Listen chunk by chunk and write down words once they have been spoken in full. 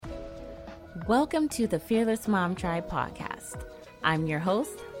Welcome to the Fearless Mom Tribe podcast. I'm your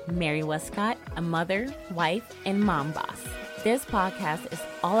host, Mary Westcott, a mother, wife, and mom boss. This podcast is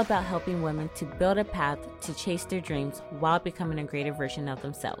all about helping women to build a path to chase their dreams while becoming a greater version of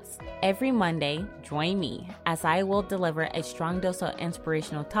themselves. Every Monday, join me as I will deliver a strong dose of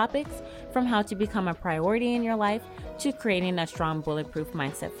inspirational topics from how to become a priority in your life to creating a strong bulletproof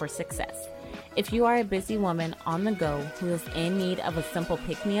mindset for success. If you are a busy woman on the go who is in need of a simple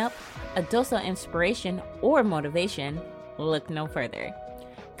pick-me-up, a dose of inspiration, or motivation, look no further.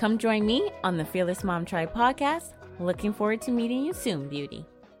 Come join me on the Fearless Mom Tribe podcast. Looking forward to meeting you soon, beauty.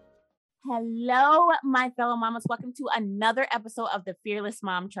 Hello, my fellow mamas. Welcome to another episode of the Fearless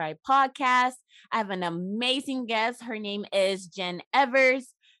Mom Tribe podcast. I have an amazing guest. Her name is Jenn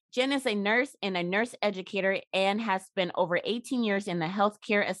Evers. Jenn is a nurse and a nurse educator and has spent over 18 years in the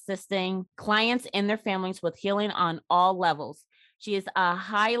healthcare assisting clients and their families with healing on all levels. She is a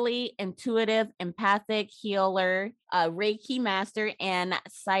highly intuitive, empathic healer, a Reiki master, and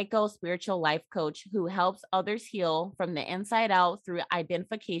psycho-spiritual life coach who helps others heal from the inside out through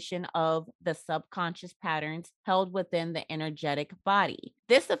identification of the subconscious patterns held within the energetic body.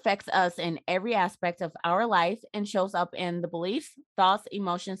 This affects us in every aspect of our life and shows up in the beliefs, thoughts,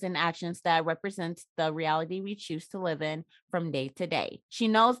 emotions, and actions that represent the reality we choose to live in from day to day. She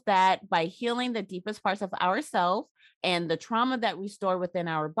knows that by healing the deepest parts of ourselves, and the trauma that we store within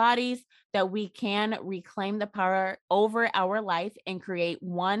our bodies, that we can reclaim the power over our life and create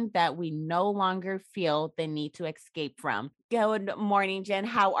one that we no longer feel the need to escape from. Good morning, Jenn.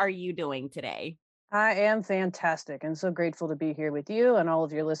 How are you doing today? I am fantastic and so grateful to be here with you and all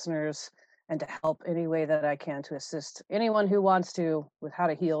of your listeners and to help any way that I can to assist anyone who wants to with how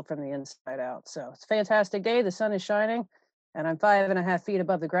to heal from the inside out. So it's a fantastic day. The sun is shining and I'm 5.5 feet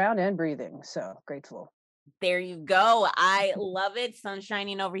above the ground and breathing. So grateful. There you go. I love it. Sun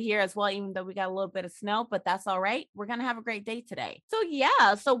shining over here as well, even though we got a little bit of snow, but that's all right. We're going to have a great day today. So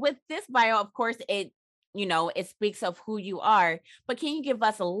yeah, so with this bio, of course, it speaks of who you are, but can you give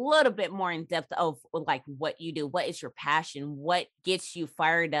us a little bit more in depth of like what you do? What is your passion? What gets you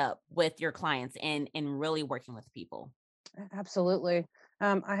fired up with your clients and really working with people? Absolutely.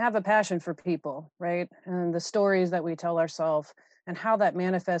 I have a passion for people, right? And the stories that we tell ourselves and how that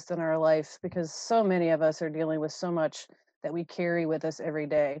manifests in our life, because so many of us are dealing with so much that we carry with us every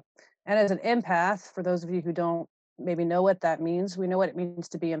day. And as an empath, for those of you who don't maybe know what that means, we know what it means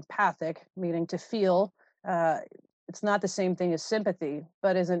to be empathic, meaning to feel. Uh, it's not the same thing as sympathy,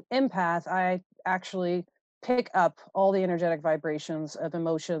 but as an empath, I actually pick up all the energetic vibrations of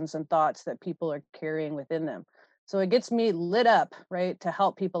emotions and thoughts that people are carrying within them. So it gets me lit up, right, to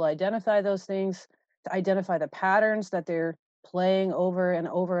help people identify those things, to identify the patterns that they're playing over and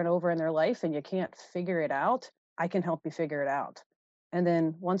over and over in their life, and you can't figure it out. I can help you figure it out. And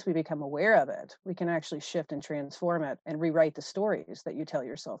then once we become aware of it, we can actually shift and transform it and rewrite the stories that you tell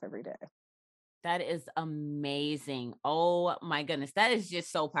yourself every day. That is amazing. Oh my goodness. That is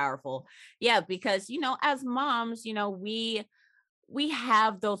just so powerful. Yeah, because as moms, we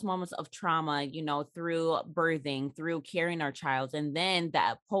have those moments of trauma, through birthing, through carrying our child, and then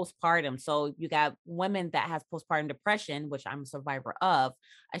that postpartum. So you got women that has postpartum depression, which I'm a survivor of.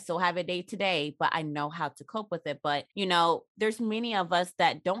 I still have it day to day, but I know how to cope with it. But, there's many of us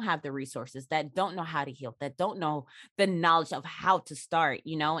that don't have the resources, that don't know how to heal, that don't know the knowledge of how to start,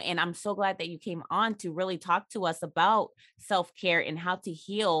 and I'm so glad that you came on to really talk to us about self-care and how to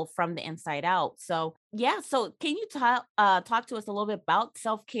heal from the inside out. So yeah, so can you talk to us a little bit about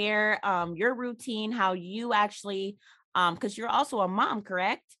self-care, your routine, how you actually because you're also a mom,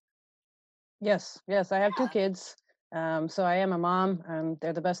 correct? Yes, I have two kids. So I am a mom, and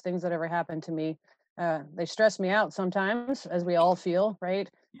they're the best things that ever happened to me. They stress me out sometimes, as we all feel, right?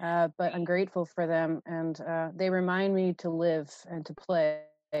 But I'm grateful for them, and they remind me to live and to play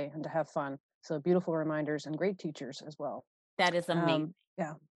and to have fun. So beautiful reminders and great teachers as well. That is amazing.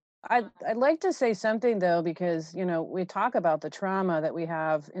 Yeah. I'd like to say something though, because we talk about the trauma that we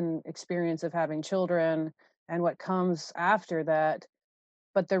have in experience of having children and what comes after that,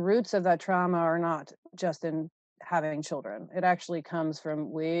 but the roots of that trauma are not just in having children. It actually comes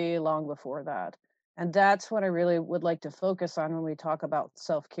from way long before that. And that's what I really would like to focus on when we talk about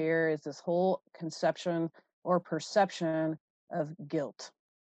self-care, is this whole conception or perception of guilt.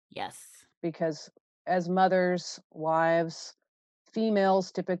 Yes. Because as mothers, wives,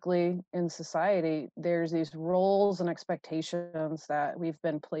 females typically in society, there's these roles and expectations that we've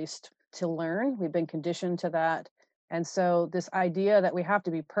been placed to learn. We've been conditioned to that. And so this idea that we have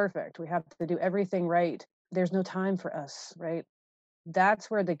to be perfect, we have to do everything right, there's no time for us, right? that's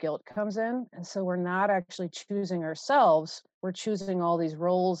where the guilt comes in. And so we're not actually choosing ourselves. We're choosing all these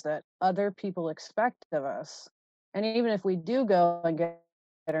roles that other people expect of us. And even if we do go and get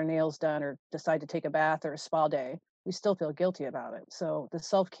our nails done or decide to take a bath or a spa day, we still feel guilty about it. So the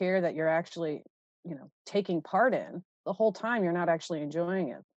self-care that you're actually, taking part in the whole time, you're not actually enjoying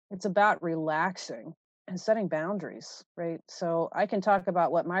it. It's about relaxing and setting boundaries, right? So I can talk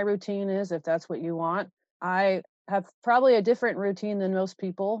about what my routine is if that's what you want. I have probably a different routine than most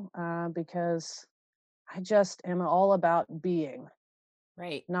people because I just am all about being,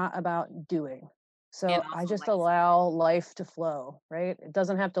 Right. not about doing. And So I also just like, allow life to flow, right? It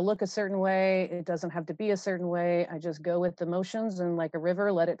doesn't have to look a certain way. It doesn't have to be a certain way. I just go with the motions and like a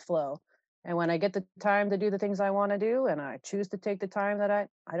river, let it flow. And when I get the time to do the things I want to do and I choose to take the time that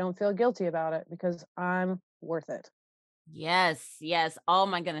I don't feel guilty about it because I'm worth it. yes, yes. Oh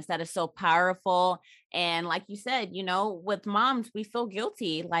my goodness, that is so powerful. And like you said, with moms, we feel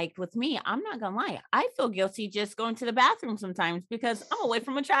guilty. Like with me, I'm not gonna lie, I feel guilty just going to the bathroom sometimes because I'm away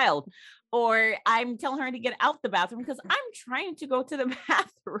from a child, or I'm telling her to get out the bathroom because I'm trying to go to the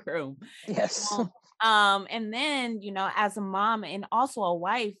bathroom. Yes. know, and then, as a mom and also a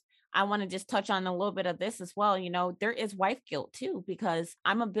wife, I want to just touch on a little bit of this as well. There is wife guilt too, because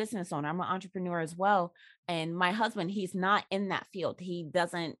I'm a business owner, I'm an entrepreneur as well. And my husband, he's not in that field. He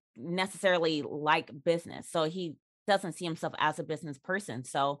doesn't necessarily like business. So he doesn't see himself as a business person.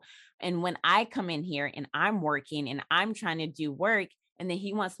 So, and when I come in here and I'm working and I'm trying to do work, and then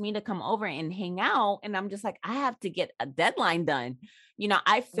he wants me to come over and hang out, and I'm just like, I have to get a deadline done.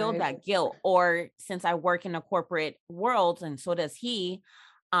 I feel Right. that guilt. Or since I work in a corporate world and so does he,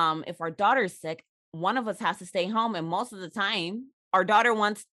 if our daughter's sick, one of us has to stay home. And most of the time, our daughter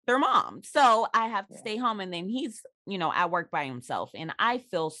wants their mom. So I have to Yeah. stay home. And then he's, at work by himself. And I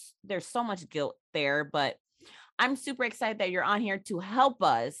feel there's so much guilt there. But I'm super excited that you're on here to help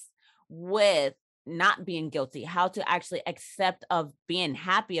us with not being guilty, how to actually accept of being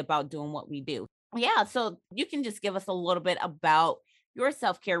happy about doing what we do. Yeah. So you can just give us a little bit about your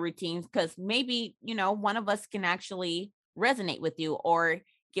self-care routines, because maybe, one of us can actually resonate with you or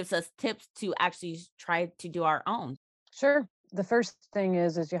gives us tips to actually try to do our own. Sure. The first thing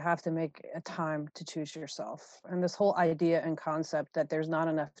is you have to make a time to choose yourself. And this whole idea and concept that there's not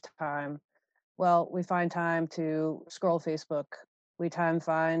enough time. Well, we find time to scroll Facebook. We find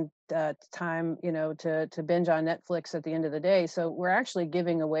time, to binge on Netflix at the end of the day. So we're actually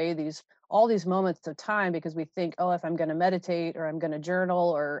giving away all these moments of time because we think, oh, if I'm going to meditate or I'm going to journal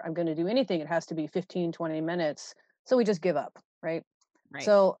or I'm going to do anything, it has to be 15, 20 minutes. So we just give up, right? Right.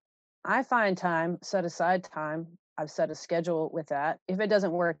 So I find time, set aside time. I've set a schedule with that. If it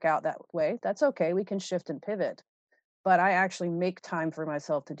doesn't work out that way, that's okay. We can shift and pivot. But I actually make time for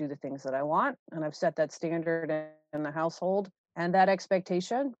myself to do the things that I want. And I've set that standard in the household and that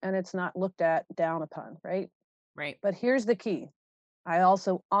expectation, and it's not looked at down upon, right? Right. But here's the key, I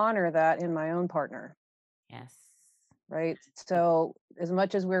also honor that in my own partner, Yes. right? So as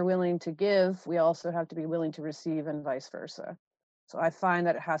much as we're willing to give, we also have to be willing to receive and vice versa. So I find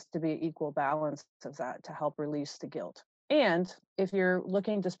that it has to be equal balance of that to help release the guilt. And if you're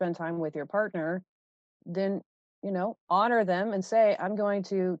looking to spend time with your partner, then honor them and say, I'm going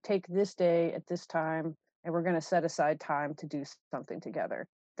to take this day at this time and we're going to set aside time to do something together.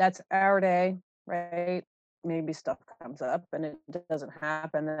 That's our day, right? Maybe stuff comes up and it doesn't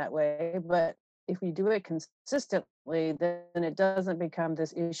happen that way, but if we do it consistently, then it doesn't become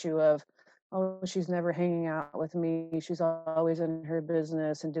this issue of, oh, she's never hanging out with me, she's always in her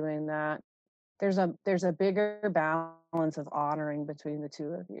business and doing that. There's a bigger balance of honoring between the two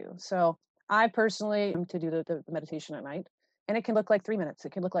of you. So I personally to do the meditation at night, and it can look like 3 minutes,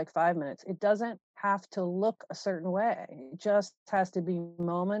 it can look like 5 minutes. It doesn't have to look a certain way. It just has to be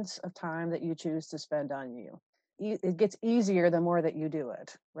moments of time that you choose to spend on you. It gets easier the more that you do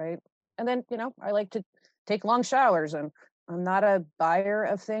it, right? And then I like to take long showers, and I'm not a buyer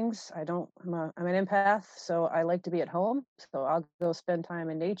of things. I'm an empath, so I like to be at home. So I'll go spend time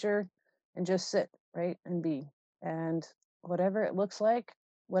in nature and just sit, right, and be. And whatever it looks like,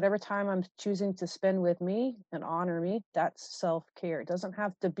 whatever time I'm choosing to spend with me and honor me, that's self-care. It doesn't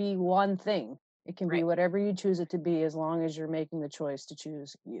have to be one thing. It can be Right. whatever you choose it to be as long as you're making the choice to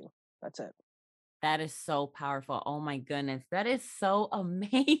choose you. That's it. That is so powerful. Oh my goodness. That is so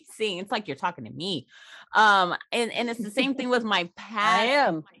amazing. It's like you're talking to me. And it's the same thing with my I past.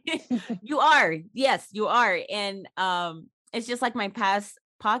 am. You are. Yes, you are. And it's just like my past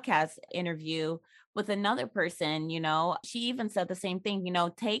podcast interview with another person, she even said the same thing,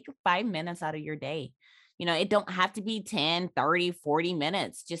 take 5 minutes out of your day. It don't have to be 10, 30, 40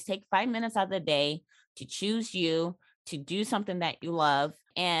 minutes. Just take 5 minutes out of the day to choose you, to do something that you love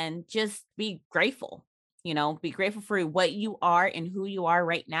and just be grateful, be grateful for what you are and who you are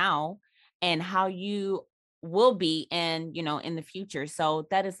right now and how you will be and in the future. So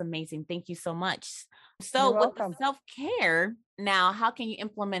that is amazing. Thank you so much. You're So with the welcome. self-care, now how can you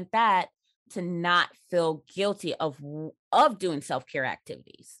implement that to not feel guilty of doing self-care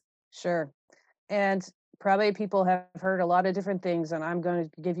activities? Sure. And probably people have heard a lot of different things, and I'm going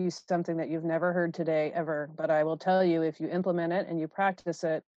to give you something that you've never heard today ever. But I will tell you, if you implement it and you practice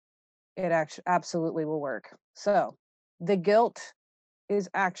it, it actually absolutely will work. So the guilt is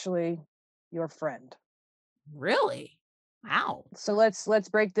actually your friend. Really? Wow. So let's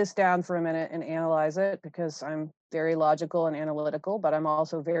break this down for a minute and analyze it, because I'm very logical and analytical, but I'm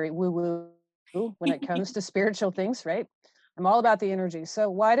also very woo woo when it comes to spiritual things, right? I'm all about the energy. So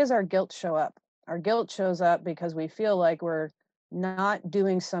why does our guilt show up? Our guilt shows up because we feel like we're not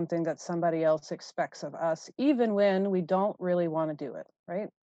doing something that somebody else expects of us, even when we don't really want to do it, right?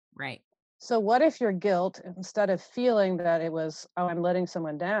 Right. So what if your guilt, instead of feeling that it was, oh, I'm letting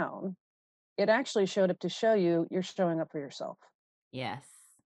someone down, it actually showed up to show you you're showing up for yourself. Yes.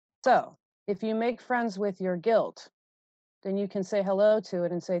 So if you make friends with your guilt, then you can say hello to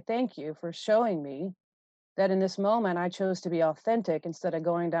it and say, thank you for showing me that in this moment I chose to be authentic instead of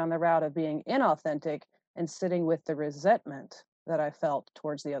going down the route of being inauthentic and sitting with the resentment that I felt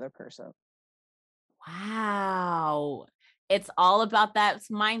towards the other person. Wow. It's all about that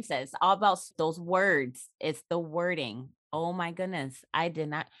mindset. It's all about those words. It's the wording. Oh my goodness. I did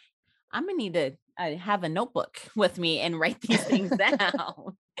not. I'm gonna need to have a notebook with me and write these things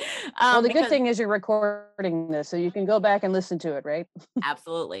down. Well, the good Because thing is you're recording this, so you can go back and listen to it, right?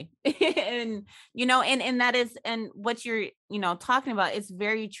 absolutely. And and that is, and what you're, talking about is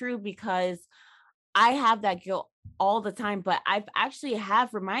very true, because I have that guilt all the time, but I've actually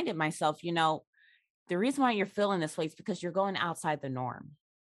have reminded myself, the reason why you're feeling this way is because you're going outside the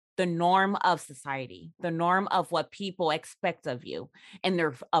norm of society, the norm of what people expect of you. And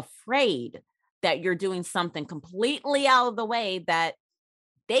they're afraid that you're doing something completely out of the way that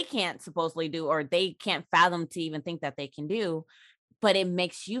they can't supposedly do, or they can't fathom to even think that they can do, but it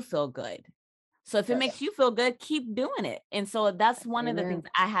makes you feel good. So if it makes Yes. you feel good, keep doing it. And so that's one of the things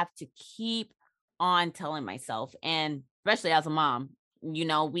Amen. I have to keep on telling myself. And especially as a mom,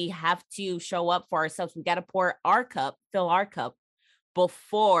 we have to show up for ourselves. We got to fill our cup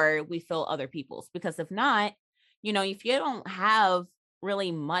before we fill other people's. Because if not, if you don't have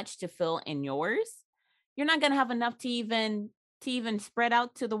really much to fill in yours, you're not going to have enough to even spread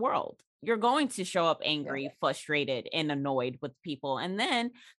out to the world. You're going to show up Yeah. angry, frustrated, and annoyed with people. And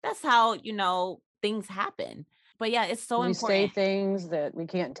then that's how, things happen. But yeah, it's so We say important. things that we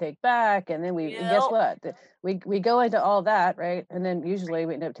can't take back, and then and guess Yep. what? We go into all that, right? And then usually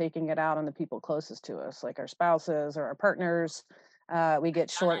we end up taking it out on the people closest to us, like our spouses or our partners. We get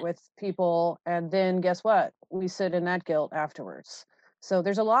Done short it. with people, and then guess what? We sit in that guilt afterwards. So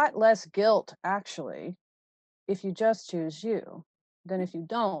there's a lot less guilt actually if you just choose you than if you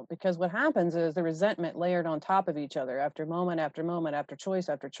don't, because what happens is the resentment layered on top of each other after moment after moment after choice,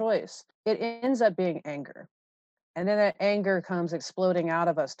 it ends up being anger. And then that anger comes exploding out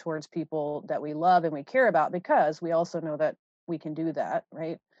of us towards people that we love and we care about, because we also know that we can do that,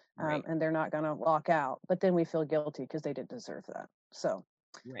 right? Right. And they're not going to walk out. But then we feel guilty because they didn't deserve that. So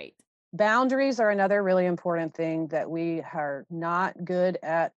Right. boundaries are another really important thing that we are not good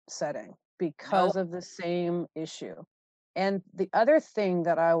at setting because Nope. of the same issue. And the other thing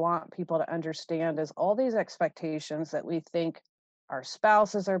that I want people to understand is all these expectations that we think our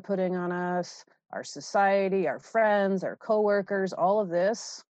spouses are putting on us, our society, our friends, our coworkers, all of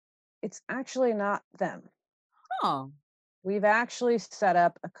this, it's actually not them. Oh, We've actually set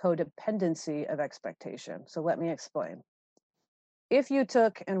up a codependency of expectation. So let me explain. If you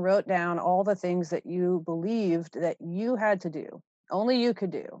took and wrote down all the things that you believed that you had to do, only you could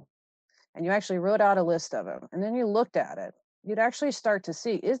do, and you actually wrote out a list of them, and then you looked at it, you'd actually start to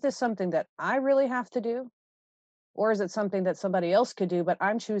see, is this something that I really have to do? Or is it something that somebody else could do, but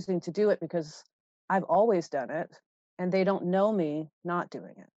I'm choosing to do it because I've always done it and they don't know me not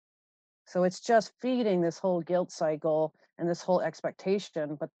doing it? So it's just feeding this whole guilt cycle and this whole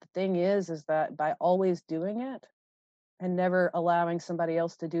expectation. But the thing is that by always doing it, and never allowing somebody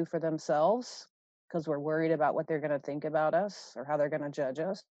else to do for themselves because we're worried about what they're going to think about us or how they're going to judge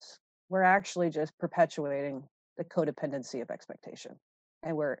us, we're actually just perpetuating the codependency of expectation,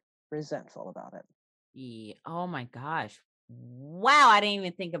 and we're resentful about it. yeah. Oh my gosh. Wow. I didn't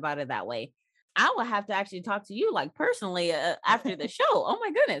even think about it that way. I will have to actually talk to you like personally after the show. Oh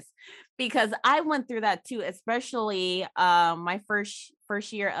my goodness. Because I went through that too, especially my first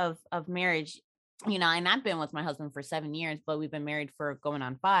year of marriage. and I've been with my husband for 7 years, but we've been married for going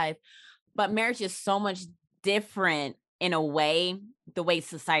on 5. But marriage is so much different in a way, the way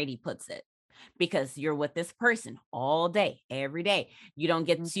society puts it, because you're with this person all day, every day. You don't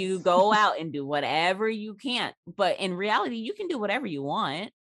get Mhm. to go out and do whatever you can't. But in reality, you can do whatever you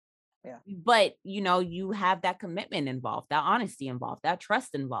want. Yeah. But you have that commitment involved, that honesty involved, that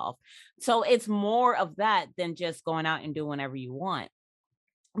trust involved. So it's more of that than just going out and doing whatever you want.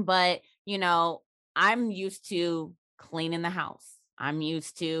 But, I'm used to cleaning the house. I'm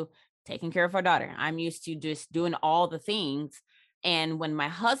used to taking care of our daughter. I'm used to just doing all the things. And when my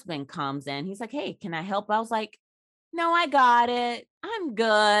husband comes in, he's like, "Hey, can I help?" I was like, "No, I got it. I'm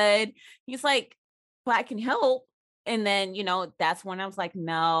good." He's like, "But I can help." And then, that's when I was like,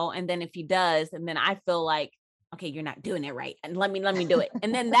 "No." And then if he does, and then I feel like, "Okay, you're not doing it right. And let me do it."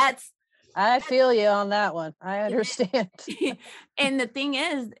 And then I feel you on that one. I understand. and the thing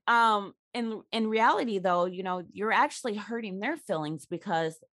is, in reality though, you're actually hurting their feelings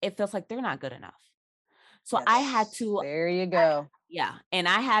because it feels like they're not good enough. So I had Yes. to, There you go. yeah, and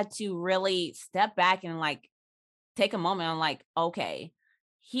I had to really step back and like take a moment. I'm like, okay,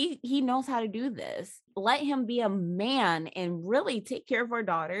 he knows how to do this. Let him be a man and really take care of our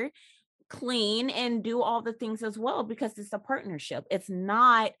daughter, clean, and do all the things as well, because it's a partnership. It's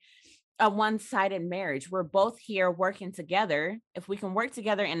not a one-sided marriage. We're both here working together. If we can work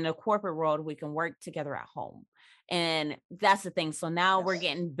together in the corporate world, we can work together at home. And that's the thing. So now we're Yes.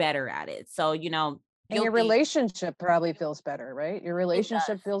 getting better at it. So, And your guilty. relationship probably feels better, right? Your It does.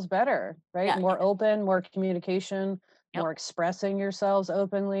 relationship feels better, right? Yeah. More open, more communication, Yep. more expressing yourselves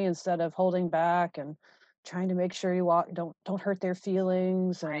openly instead of holding back and trying to make sure you don't hurt their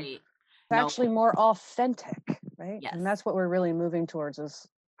feelings, and Right. it's No. actually more authentic, right? And Yes. that's what we're really moving towards, is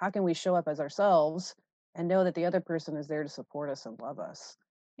how can we show up as ourselves and know that the other person is there to support us and love us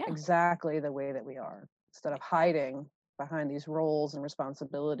Yeah. exactly the way that we are, instead of hiding behind these roles and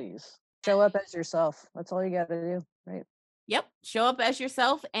responsibilities. Show up as yourself. That's all you got to do, right? Yep. Show up as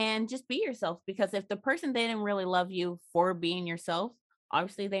yourself and just be yourself, because if the person didn't really love you for being yourself,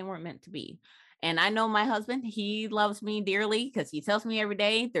 obviously they weren't meant to be. And I know my husband, he loves me dearly because he tells me every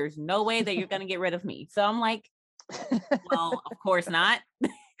day, there's no way that you're going to get rid of me. So I'm like, well, of course not. He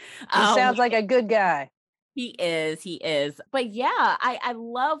um sounds like a good guy. he is. But yeah, I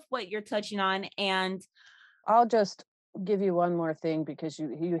love what you're touching on. And I'll just give you one more thing because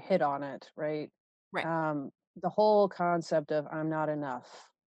you hit on it, right? right. Um, the whole concept of I'm not enough,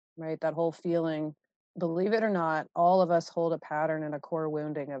 right? That whole feeling, believe it or not, all of us hold a pattern and a core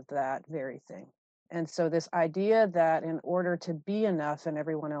wounding of that very thing. And so this idea that in order to be enough in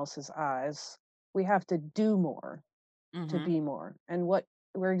everyone else's eyes, we have to do more to Mm-hmm. be more. And what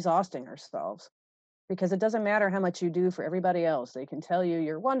we're exhausting ourselves, because it doesn't matter how much you do for everybody else. They can tell you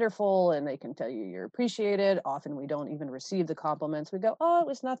you're wonderful and they can tell you you're appreciated. Often we don't even receive the compliments. We go, "Oh, it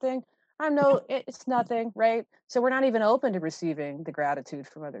was nothing. It's nothing," right? So we're not even open to receiving the gratitude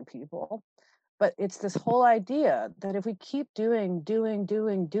from other people. But it's this whole idea that if we keep doing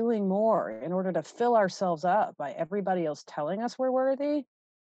more in order to fill ourselves up by everybody else telling us we're worthy,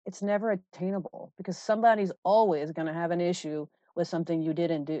 it's never attainable, because somebody's always going to have an issue with something you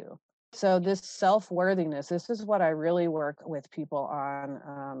didn't do. So this self-worthiness, this is what I really work with people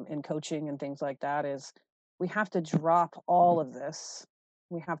on, in coaching and things like that, is we have to drop all of this.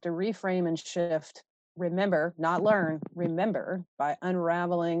 We have to reframe and shift, remember, not learn, remember, by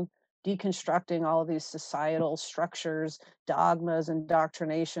unraveling, deconstructing all of these societal structures, dogmas,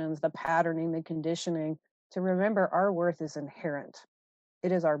 indoctrinations, the patterning, the conditioning, to remember our worth is inherent.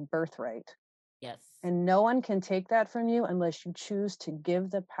 It is our birthright. Yes. And no one can take that from you unless you choose to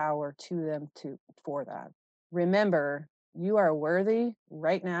give the power to them for that. Remember, you are worthy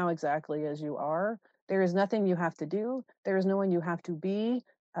right now exactly as you are. There is nothing you have to do. There is no one you have to be.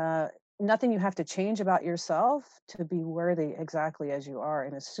 Uh, Nothing you have to change about yourself to be worthy exactly as you are.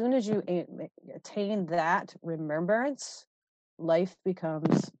 And as soon as you attain that remembrance, life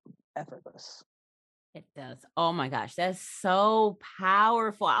becomes effortless. It does. Oh my gosh, that's so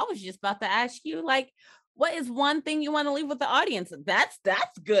powerful. I was just about to ask you, like, what is one thing you want to leave with the audience? That's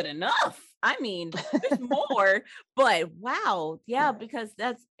good enough. I mean, there's more, but wow, yeah, because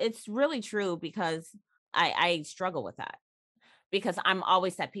it's really true, because I struggle with that, because I'm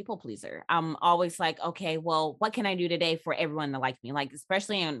always that people pleaser. I'm always like, okay, well, what can I do today for everyone to like me? Like,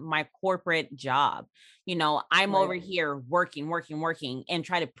 especially in my corporate job, I'm Right. over here working, and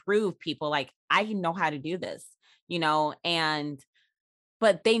try to prove people like I know how to do this, and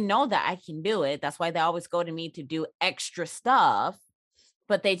but they know that I can do it. That's why they always go to me to do extra stuff.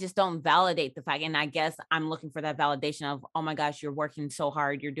 but they just don't validate the fact. And I guess I'm looking for that validation of, oh my gosh, you're working so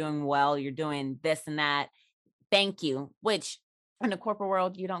hard. You're doing well. You're doing this and that. Thank you. Which in the corporate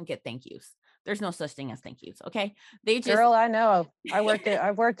world, you don't get thank yous. There's no such thing as thank yous. Okay. They just. Girl, I know. I've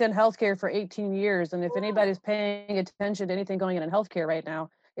worked in healthcare for 18 years. And if anybody's paying attention to anything going on in healthcare right now,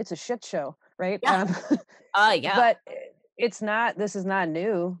 it's a shit show, right? Yeah. Yeah. But this is not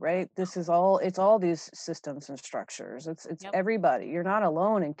new, right? It's all these systems and structures. It's Yep. everybody. You're not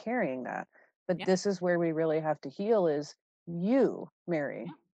alone in carrying that. But Yep. this is where we really have to heal is you,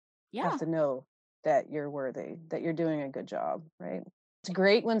 Mary, Yeah. have to know that you're worthy, that you're doing a good job, right? It's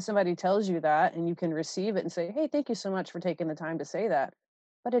great when somebody tells you that and you can receive it and say, hey, thank you so much for taking the time to say that.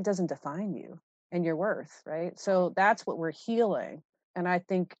 But it doesn't define you and your worth, right? So that's what we're healing. And I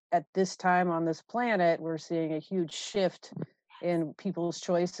think at this time on this planet, we're seeing a huge shift in people's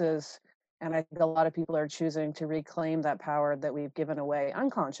choices. And I think a lot of people are choosing to reclaim that power that we've given away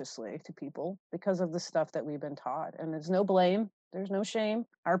unconsciously to people because of the stuff that we've been taught. And there's no blame. There's no shame.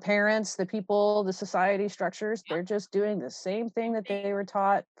 Our parents, the people, the society structures, they're just doing the same thing that they were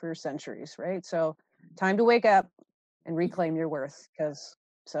taught for centuries, right? So time to wake up and reclaim your worth.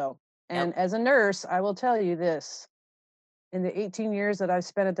 And as a nurse, I will tell you this, in the 18 years that I've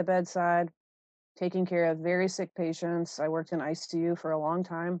spent at the bedside, taking care of very sick patients, I worked in ICU for a long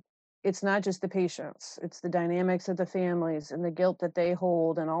time. It's not just the patients, it's the dynamics of the families and the guilt that they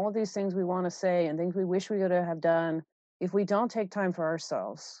hold and all of these things we want to say and things we wish we would have done. If we don't take time for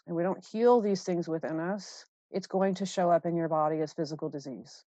ourselves and we don't heal these things within us, it's going to show up in your body as physical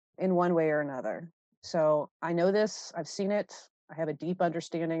disease in one way or another. So I know this, I've seen it, I have a deep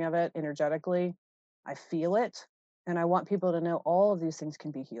understanding of it energetically, I feel it, and I want people to know all of these things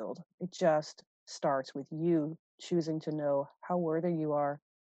can be healed. It just starts with you choosing to know how worthy you are,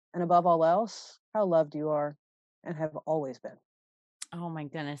 and above all else, how loved you are and have always been. Oh my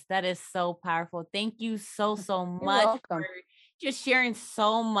goodness, that is so powerful. Thank you so You're much welcome. for just sharing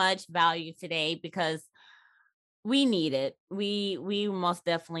so much value today, because we need it. We most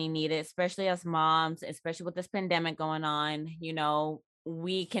definitely need it, especially as moms, especially with this pandemic going on.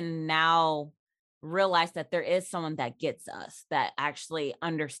 We can now realize that there is someone that gets us, that actually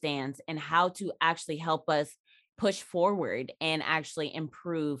understands and how to actually help us push forward and actually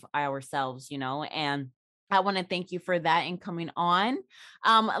improve ourselves, and I want to thank you for that and coming on.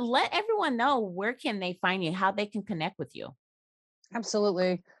 Let everyone know, where can they find you, how they can connect with you.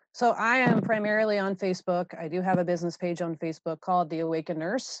 Absolutely. So I am primarily on Facebook. I do have a business page on Facebook called The Awakened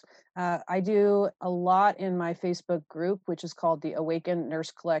Nurse. I do a lot in my Facebook group, which is called the Awakened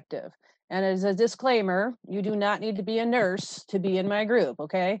Nurse Collective. And as a disclaimer, you do not need to be a nurse to be in my group,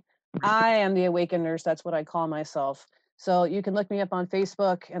 okay? I am the Awakened Nurse. That's what I call myself. So you can look me up on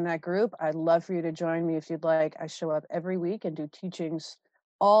Facebook in that group. I'd love for you to join me if you'd like. I show up every week and do teachings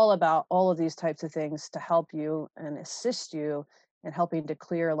all about all of these types of things to help you and assist you and helping to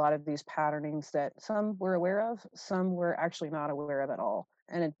clear a lot of these patternings that some were aware of, some were actually not aware of at all.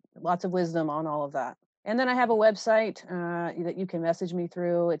 And lots of wisdom on all of that. And then I have a website that you can message me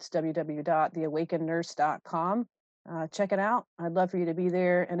through. It's www.theawakenednurse.com. Check it out. I'd love for you to be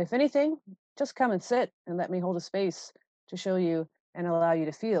there. And if anything, just come and sit and let me hold a space to show you and allow you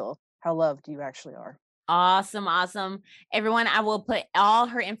to feel how loved you actually are. Awesome. Everyone, I will put all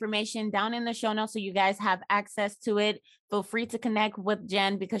her information down in the show notes so you guys have access to it. Feel free to connect with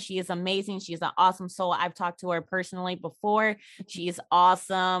Jenn because she is amazing. She's an awesome soul. I've talked to her personally before. She is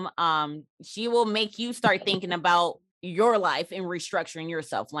awesome. She will make you start thinking about your life and restructuring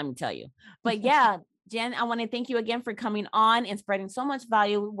yourself, let me tell you. But yeah, Jenn, I want to thank you again for coming on and spreading so much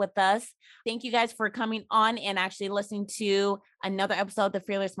value with us. Thank you guys for coming on and actually listening to another episode of the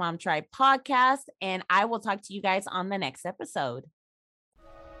Fearless Mom Tribe podcast. And I will talk to you guys on the next episode.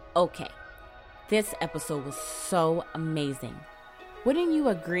 Okay, this episode was so amazing. Wouldn't you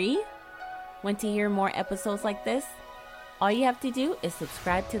agree? Want to hear more episodes like this? All you have to do is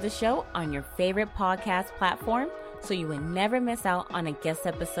subscribe to the show on your favorite podcast platform so you will never miss out on a guest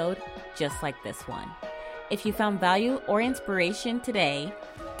episode just like this one. If you found value or inspiration today,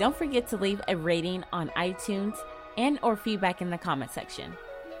 don't forget to leave a rating on iTunes and or feedback in the comment section.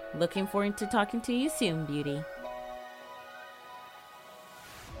 Looking forward to talking to you soon, beauty.